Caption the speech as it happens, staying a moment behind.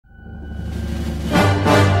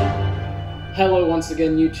Hello once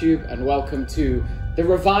again YouTube, and welcome to the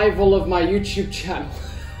revival of my YouTube channel.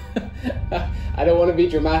 I don't want to be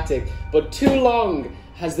dramatic, but too long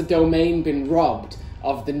has the domain been robbed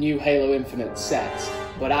of the new Halo Infinite sets.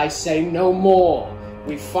 But I say no more.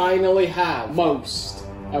 We finally have most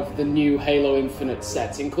of the new Halo Infinite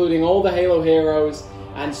sets, including all the Halo heroes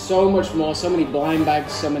and so much more, so many blind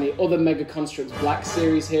bags, so many other Mega Construx Black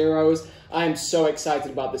Series heroes. I am so excited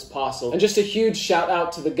about this parcel. And just a huge shout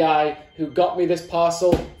out to the guy who got me this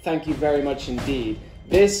parcel. Thank you very much indeed.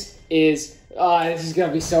 This is gonna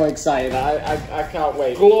be so exciting. I can't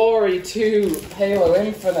wait. Glory to Halo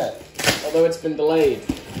Infinite, although it's been delayed.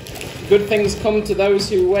 Good things come to those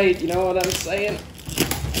who wait, you know what I'm saying?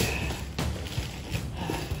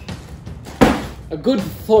 A good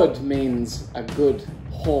thud means a good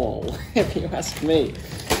haul, if you ask me.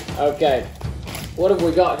 Okay. What have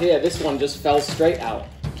we got here? This one just fell straight out.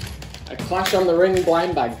 A Clash on the Ring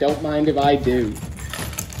blind bag. Don't mind if I do.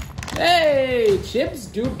 Hey! Chips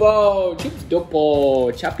Dupo! Chips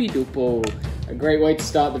Dupo! Chappy Dupo. A great way to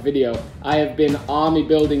start the video. I have been army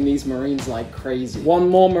building these Marines like crazy. One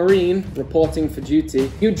more Marine reporting for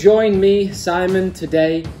duty. You join me, Simon,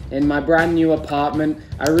 today in my brand new apartment.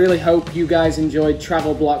 I really hope you guys enjoyed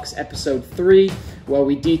Travel Blocks episode 3. Where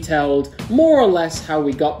we detailed more or less how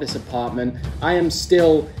we got this apartment. I am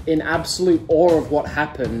still in absolute awe of what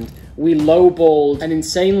happened. We lowballed an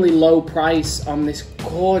insanely low price on this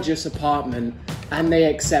gorgeous apartment, and they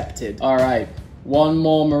accepted. All right, one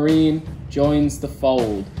more Marine joins the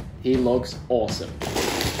fold. He looks awesome.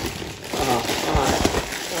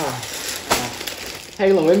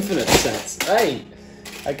 Halo Infinite sets, hey!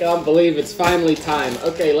 I can't believe it's finally time.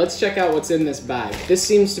 Okay, let's check out what's in this bag. This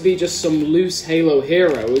seems to be just some loose Halo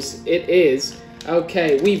heroes. It is.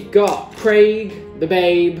 Okay, we've got Craig the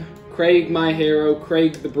Babe, Craig my hero,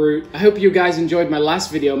 Craig the Brute. I hope you guys enjoyed my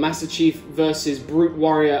last video, Master Chief versus Brute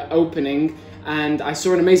Warrior opening. And I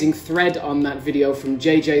saw an amazing thread on that video from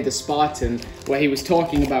JJ the Spartan, where he was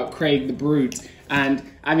talking about Craig the Brute. And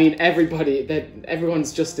I mean,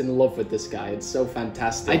 everyone's just in love with this guy. It's so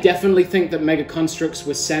fantastic. I definitely think that Mega Construx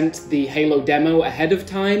was sent the Halo demo ahead of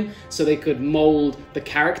time so they could mold the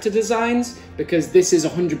character designs, because this is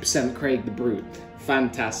 100% Craig the Brute.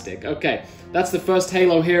 Fantastic. Okay, that's the first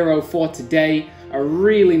Halo hero for today. A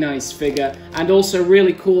really nice figure, and also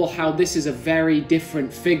really cool how this is a very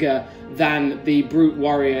different figure than the Brute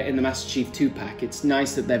Warrior in the Master Chief 2-pack. It's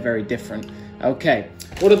nice that they're very different. Okay,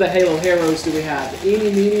 what other Halo heroes do we have?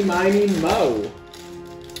 Eeny, meeny, miny, mo.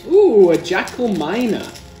 Ooh, a Jackal Miner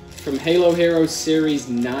from Halo Heroes Series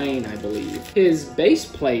 9, I believe. His base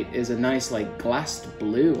plate is a nice, like, glassed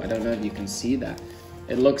blue. I don't know if you can see that.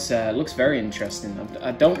 It looks very interesting.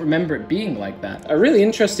 I don't remember it being like that. A really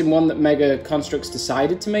interesting one that Mega Construx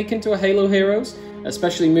decided to make into a Halo Heroes,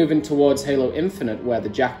 especially moving towards Halo Infinite, where the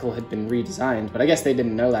Jackal had been redesigned, but I guess they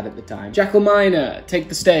didn't know that at the time. Jackal Miner, take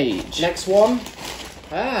the stage. Next one.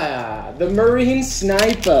 The Marine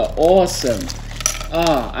Sniper, awesome.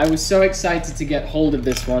 I was so excited to get hold of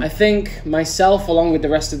this one. I think myself, along with the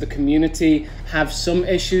rest of the community, have some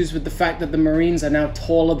issues with the fact that the Marines are now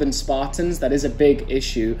taller than Spartans. That is a big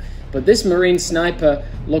issue. But this Marine Sniper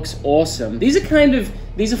looks awesome. These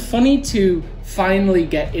are funny to finally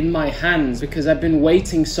get in my hands, because I've been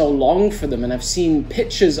waiting so long for them, and I've seen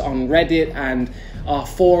pictures on Reddit and our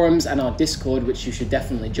forums and our Discord, which you should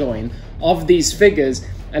definitely join, of these figures.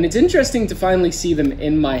 And it's interesting to finally see them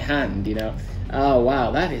in my hand, you know? Oh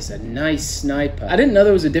wow, that is a nice sniper. I didn't know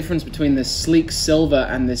there was a difference between this sleek silver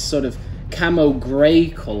and this sort of camo gray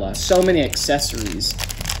color. So many accessories.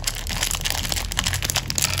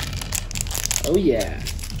 Oh yeah.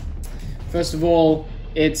 First of all,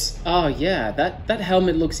 it's, oh yeah, that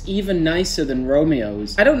helmet looks even nicer than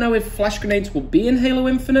Romeo's. I don't know if flash grenades will be in Halo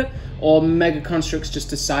Infinite, or Mega Construx just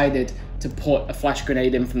decided to put a flash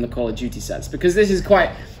grenade in from the Call of Duty sets, because this is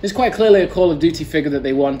quite clearly a Call of Duty figure that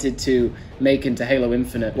they wanted to make into Halo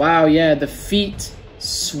Infinite. Wow, yeah, the feet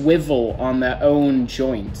swivel on their own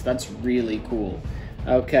joint. That's really cool.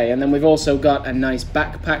 Okay, and then we've also got a nice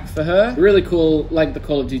backpack for her. Really cool, like the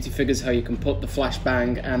Call of Duty figures, how you can put the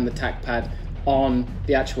flashbang and the tac pad on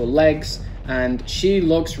the actual legs. And she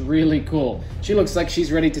looks really cool. She looks like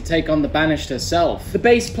she's ready to take on the Banished herself. The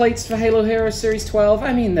base plates for Halo Heroes Series 12,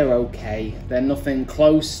 I mean, they're okay. They're nothing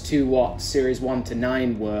close to what Series 1 to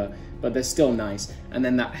 9 were, but they're still nice. And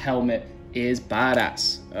then that helmet is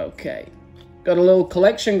badass. Okay. Got a little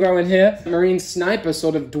collection growing here. Marine Sniper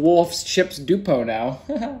sort of dwarfs Chips Dupo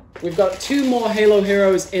now. We've got 2 more Halo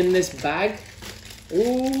heroes in this bag.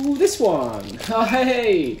 Ooh, this one. Oh,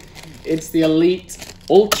 hey! It's the Elite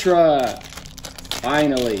Ultra.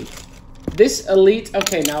 Finally. This Elite,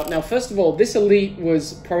 okay, now first of all, this Elite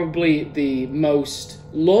was probably the most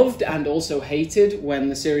loved and also hated when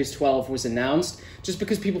the Series 12 was announced, just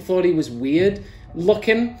because people thought he was weird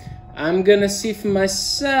looking. I'm gonna see for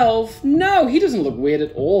myself. No, he doesn't look weird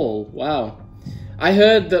at all. Wow. I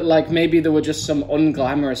heard that like maybe there were just some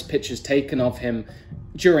unglamorous pictures taken of him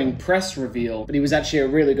during press reveal, but he was actually a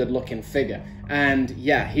really good looking figure. And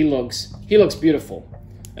yeah, he looks beautiful.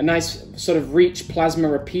 A nice sort of reach plasma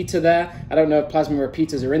repeater there. I don't know if plasma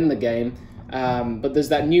repeaters are in the game, but there's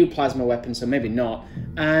that new plasma weapon, so maybe not.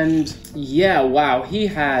 And yeah, wow, he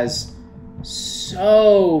has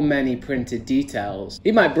so many printed details.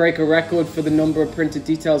 He might break a record for the number of printed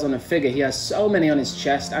details on a figure. He has so many on his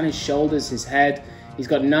chest and his shoulders, his head. He's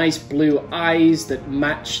got nice blue eyes that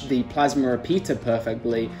match the plasma repeater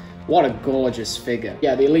perfectly. What a gorgeous figure.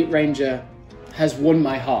 Yeah, the Elite Ranger has won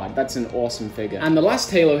my heart. That's an awesome figure. And the last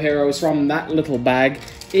Halo Heroes from that little bag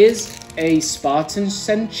is a Spartan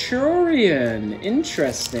Centurion.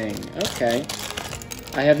 Interesting. Okay.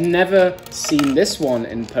 I have never seen this one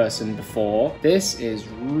in person before. This is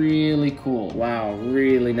really cool. Wow,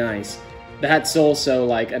 really nice. That's also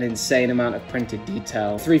like an insane amount of printed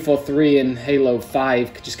detail. 343 and Halo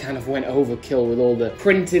 5 just kind of went overkill with all the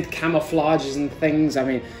printed camouflages and things. I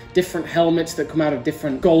mean, different helmets that come out of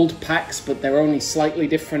different gold packs, but they're only slightly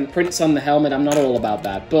different prints on the helmet. I'm not all about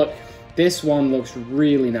that, but this one looks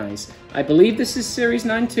really nice. I believe this is Series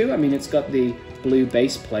 9 too. I mean, it's got the blue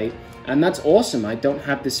base plate. And that's awesome. I don't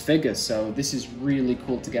have this figure, so this is really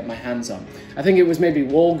cool to get my hands on. I think it was maybe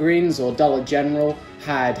Walgreens or Dollar General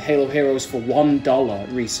had Halo Heroes for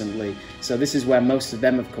 $1 recently, so this is where most of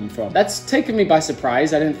them have come from. That's taken me by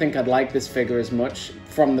surprise. I didn't think I'd like this figure as much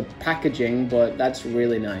from the packaging, but that's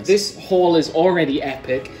really nice. This haul is already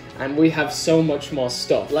epic, and we have so much more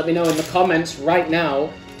stuff. Let me know in the comments right now,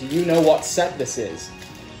 do you know what set this is?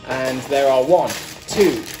 And there are 1,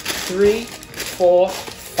 2, 3, 4,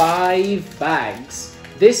 5 bags.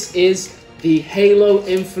 This is the Halo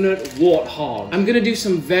Infinite Warthog. I'm gonna do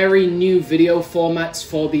some very new video formats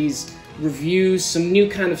for these reviews, some new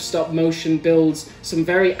kind of stop motion builds, some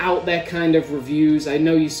very out there kind of reviews. I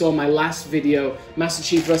know you saw my last video, Master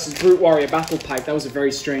Chief versus Brute Warrior Battle Pack. That was a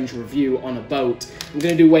very strange review on a boat. I'm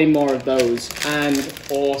gonna do way more of those, and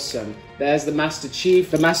awesome. There's the Master Chief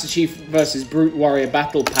versus Brute Warrior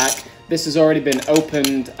Battle Pack. This has already been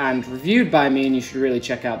opened and reviewed by me, and you should really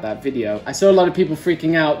check out that video. I saw a lot of people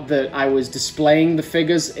freaking out that I was displaying the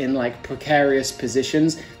figures in like precarious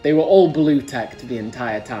positions. They were all blue teched the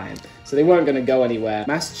entire time, so they weren't gonna go anywhere.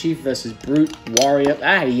 Master Chief versus Brute Warrior.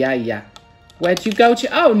 Yeah. Where'd you go to?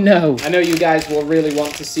 Oh no! I know you guys will really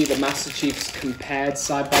want to see the Master Chiefs compared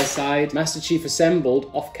side by side. Master Chief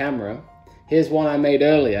assembled off camera. Here's one I made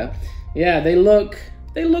earlier. Yeah, they look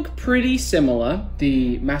pretty similar.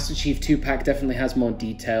 The Master Chief 2-pack definitely has more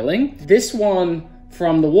detailing. This one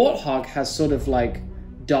from the Warthog has sort of like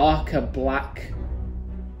darker black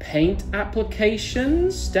paint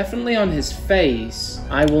applications, definitely on his face.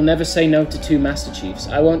 I will never say no to 2 Master Chiefs.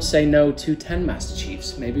 I won't say no to 10 Master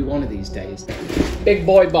Chiefs, maybe one of these days. Big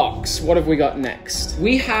boy box, what have we got next?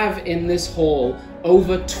 We have in this haul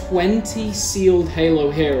over 20 sealed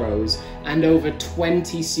Halo Heroes and over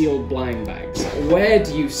 20 sealed blind bags. Where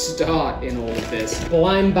do you start in all of this?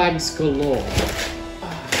 Blind bags galore.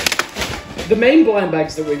 The main blind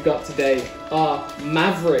bags that we've got today are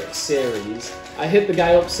Maverick series. I hit the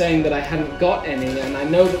guy up saying that I hadn't got any, and I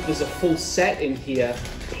know that there's a full set in here,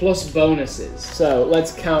 plus bonuses. So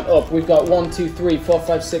let's count up. We've got 1, 2, 3, 4,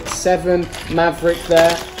 5, 6, 7 Maverick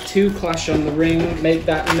there, 2 Clash on the Ring, make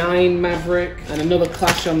that 9 Maverick, and another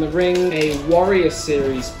Clash on the Ring, a Warrior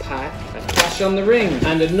Series pack, a Clash on the Ring,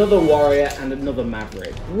 and another Warrior, and another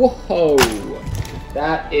Maverick. Whoa!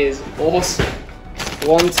 That is awesome.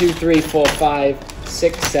 1, 2, 3, 4, 5,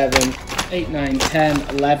 6, 7, 8, 9, 10,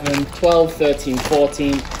 11, 12, 13,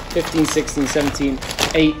 14, 15, 16, 17,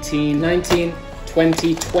 18, 19,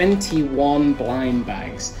 20, 21 blind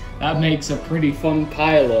bags. That makes a pretty fun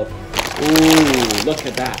pile up. Ooh, look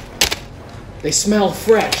at that. They smell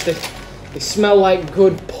fresh. They smell like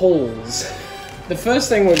good pulls. The first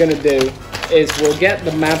thing we're gonna do is we'll get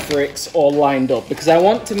the Mavericks all lined up, because I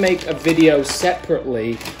want to make a video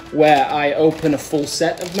separately where I open a full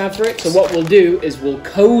set of Mavericks. So what we'll do is we'll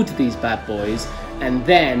code these bad boys, and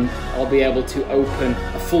then I'll be able to open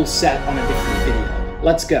a full set on a different video.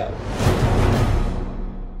 Let's go.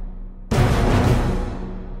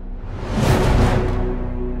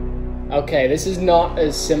 Okay, this is not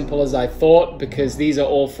as simple as I thought, because these are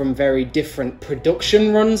all from very different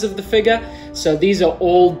production runs of the figure, so these are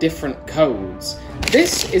all different codes.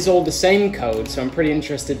 This is all the same code, so I'm pretty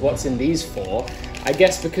interested what's in these for, I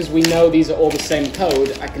guess because we know these are all the same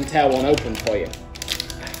code, I can tear one open for you.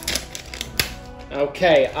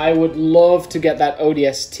 Okay, I would love to get that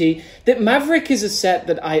ODST. The Maverick is a set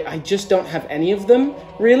that I just don't have any of them,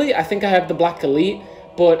 really. I think I have the Black Elite,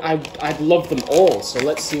 but I'd love them all, so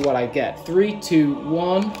let's see what I get. 3, 2,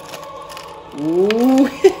 1. Ooh,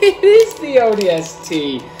 it is the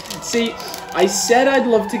ODST. See, I said I'd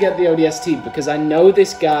love to get the ODST because I know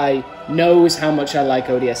this guy knows how much I like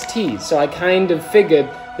ODSTs, so I kind of figured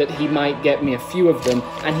that he might get me a few of them,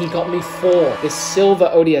 and he got me 4. This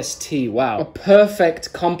silver ODST, wow. A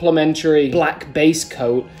perfect complementary black base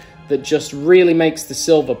coat that just really makes the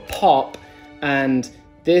silver pop, and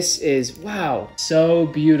this is, wow, so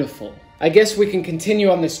beautiful. I guess we can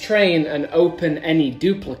continue on this train and open any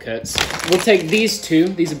duplicates. We'll take these two.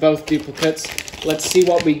 These are both duplicates. Let's see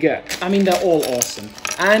what we get. I mean, they're all awesome.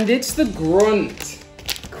 And it's the Grunt.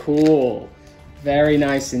 Cool. Very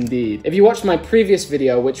nice indeed. If you watched my previous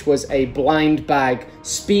video, which was a blind bag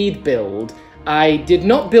speed build, I did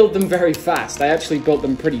not build them very fast. I actually built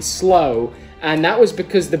them pretty slow, and that was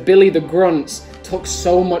because the Billy the Grunts took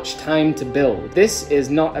so much time to build. This is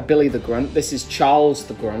not a Billy the Grunt, this is Charles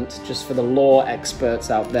the Grunt, just for the lore experts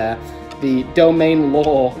out there. The domain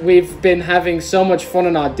lore. We've been having so much fun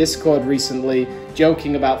on our Discord recently,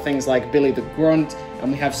 joking about things like Billy the Grunt,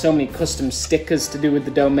 and we have so many custom stickers to do with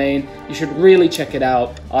the domain. You should really check it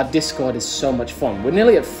out. Our Discord is so much fun. We're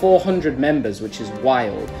nearly at 400 members, which is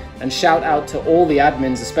wild. And shout out to all the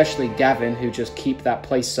admins, especially Gavin, who just keep that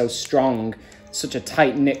place so strong. Such a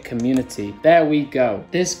tight-knit community. There we go.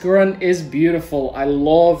 This Grunt is beautiful. I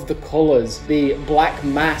love the colors. The black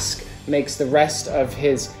mask makes the rest of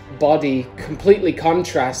his body completely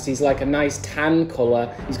contrast. He's like a nice tan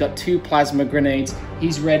color. He's got 2 plasma grenades.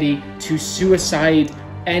 He's ready to suicide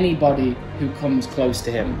anybody who comes close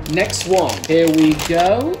to him. Next one. Here we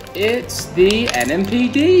go. It's the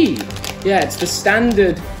NMPD. Yeah, it's the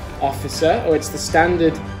standard officer, or it's the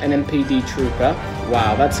standard NMPD trooper.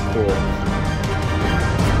 Wow, that's cool.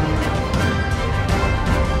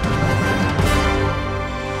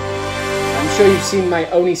 I'm sure you've seen my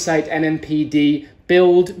Onisite NMPD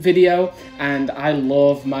build video, and I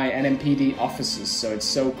love my NMPD officers, so it's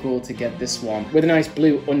so cool to get this one with a nice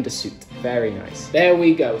blue undersuit. Very nice. There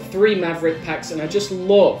we go, 3 Maverick packs, and I just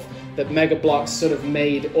love that Mega Bloks sort of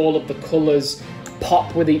made all of the colors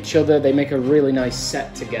pop with each other. They make a really nice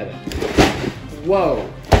set together. Whoa.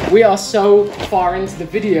 We are so far into the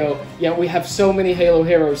video, yet we have so many Halo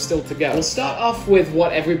heroes still to go. We'll start off with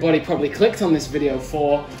what everybody probably clicked on this video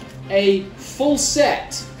for, a full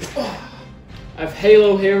set of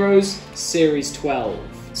Halo Heroes Series 12.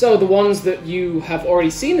 So the ones that you have already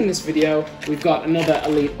seen in this video, we've got another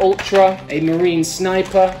Elite Ultra, a Marine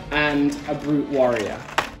Sniper, and a Brute Warrior.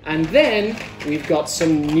 And then we've got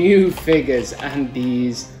some new figures, and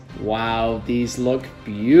these, wow, these look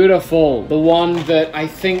beautiful. The one that I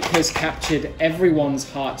think has captured everyone's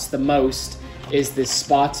hearts the most is this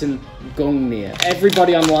Spartan Gungnir.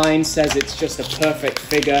 Everybody online says it's just a perfect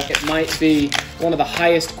figure. It might be one of the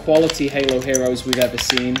highest quality Halo heroes we've ever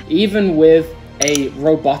seen, even with a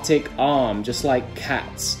robotic arm, just like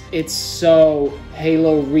Cat's. It's so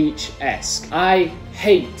Halo Reach-esque. I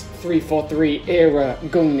hate 343 era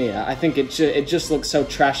Gungnir. I think it just looks so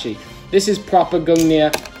trashy. This is proper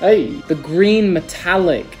Gungnir. Hey, the green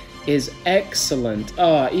metallic is excellent.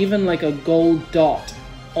 Even like a gold dot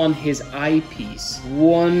on his eyepiece.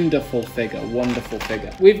 Wonderful figure, wonderful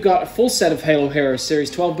figure. We've got a full set of Halo Heroes Series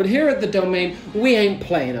 12, but here at the domain, we ain't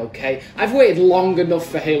playing, okay? I've waited long enough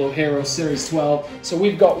for Halo Heroes Series 12, so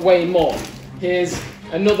we've got way more. Here's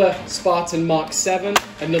another Spartan Mark 7,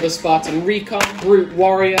 another Spartan Recon, Brute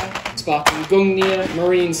Warrior, Spartan Gungnir,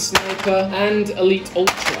 Marine Sniper, and Elite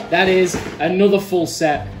Ultra. That is another full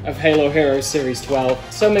set of Halo Heroes Series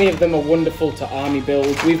 12. So many of them are wonderful to army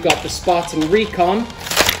build. We've got the Spartan Recon.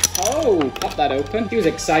 Oh, pop that open. He was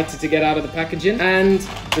excited to get out of the packaging. And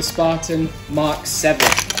the Spartan Mark 7.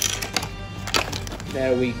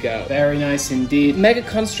 There we go. Very nice indeed. Mega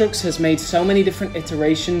Construx has made so many different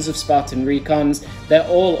iterations of Spartan Recons. They're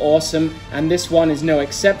all awesome, and this one is no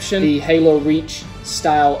exception. The Halo Reach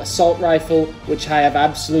style assault rifle, which I have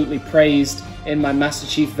absolutely praised in my Master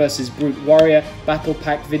Chief vs. Brute Warrior battle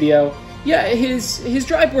pack video. Yeah, his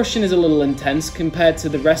dry brushing is a little intense compared to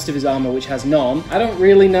the rest of his armor, which has none. I don't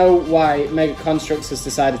really know why Mega Construx has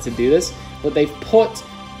decided to do this, but they've put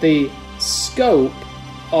the scope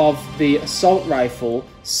of the assault rifle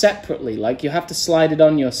separately. Like, you have to slide it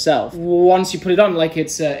on yourself. Once you put it on, like,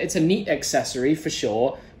 it's a neat accessory for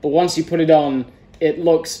sure, but once you put it on, it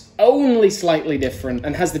looks only slightly different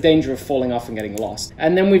and has the danger of falling off and getting lost.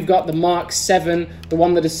 And then we've got the Mark 7, the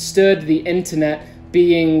one that has stirred the internet,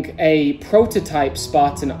 being a prototype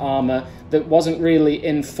Spartan armor that wasn't really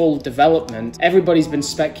in full development. Everybody's been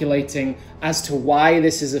speculating as to why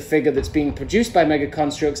this is a figure that's being produced by Mega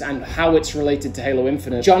Construx and how it's related to Halo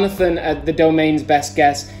Infinite. Jonathan at The Domain's best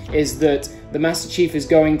guess is that the Master Chief is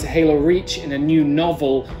going to Halo Reach in a new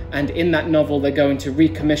novel, and in that novel they're going to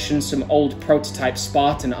recommission some old prototype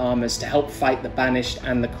Spartan armors to help fight the Banished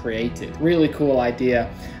and the Created. Really cool idea.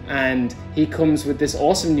 And he comes with this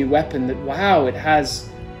awesome new weapon that, wow, it has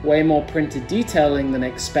way more printed detailing than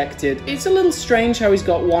expected. It's a little strange how he's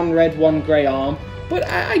got one red, one grey arm, but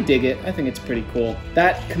I dig it. I think it's pretty cool.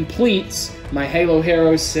 That completes my Halo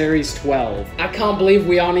Heroes Series 12. I can't believe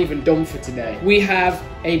we aren't even done for today. We have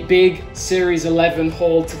a big Series 11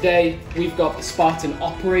 haul today. We've got the Spartan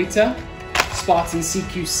Operator, Spartan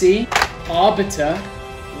CQC, Arbiter,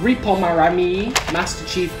 Ripomarami, Master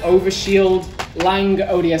Chief Overshield, Lang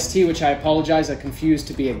ODST, which I apologize, I confused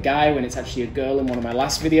to be a guy when it's actually a girl in one of my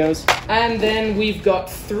last videos. And then we've got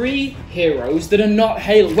 3 heroes that are not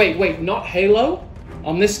Halo. Wait, not Halo?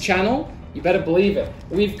 On this channel? You better believe it.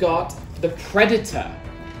 We've got the Predator,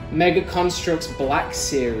 Mega Construx Black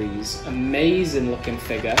Series, amazing looking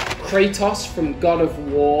figure. Kratos from God of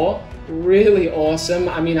War, really awesome.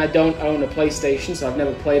 I mean, I don't own a PlayStation, so I've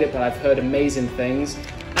never played it, but I've heard amazing things.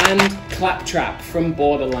 And Claptrap from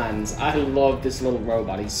Borderlands. I love this little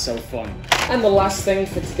robot, he's so fun. And the last thing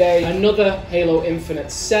for today, another Halo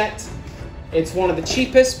Infinite set. It's one of the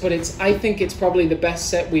cheapest, but I think it's probably the best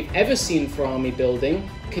set we've ever seen for army building.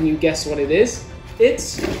 Can you guess what it is?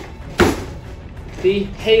 It's the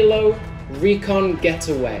Halo Recon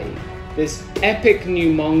Getaway. This epic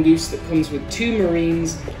new mongoose that comes with 2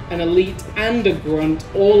 Marines, an Elite and a Grunt,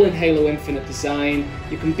 all in Halo Infinite design.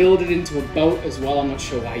 You can build it into a boat as well. I'm not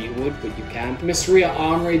sure why you would, but you can. Miss Rhea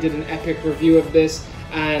Armory did an epic review of this,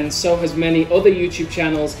 and so has many other YouTube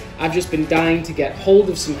channels. I've just been dying to get hold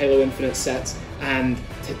of some Halo Infinite sets, and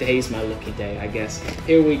today's my lucky day, I guess.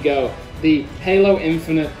 Here we go. The Halo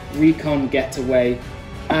Infinite Recon Getaway.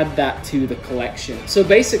 Add that to the collection. So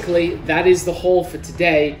basically, that is the haul for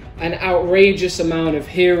today. An outrageous amount of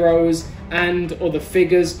heroes and other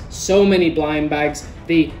figures, so many blind bags,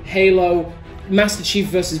 the Halo Master Chief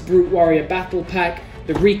vs. Brute Warrior Battle Pack,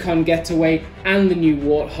 the Recon Getaway, and the new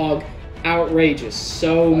Warthog. Outrageous,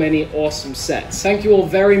 so many awesome sets. Thank you all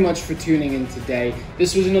very much for tuning in today.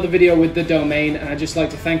 This was another video with The Domain, and I'd just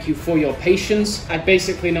like to thank you for your patience. I've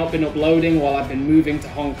basically not been uploading while I've been moving to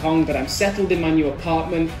Hong Kong, but I'm settled in my new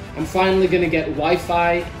apartment. I'm finally going to get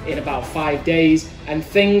Wi-Fi in about 5 days, and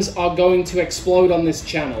things are going to explode on this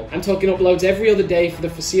channel. I'm talking uploads every other day for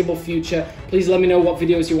the foreseeable future. Please let me know what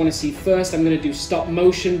videos you want to see first. I'm going to do stop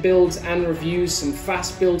motion builds and reviews, some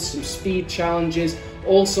fast builds, some speed challenges,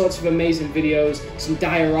 all sorts of amazing videos, some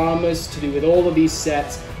dioramas to do with all of these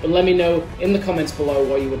sets, but let me know in the comments below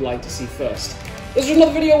what you would like to see first. This is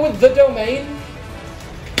another video with The Domain,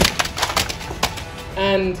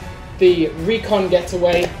 and the Recon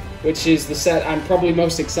Getaway, which is the set I'm probably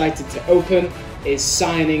most excited to open, is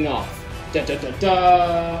signing off. Da da da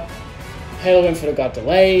da! Halo Infinite got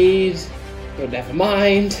delayed, but never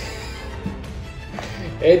mind.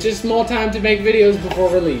 It's just more time to make videos before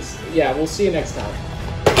release. Yeah, we'll see you next time.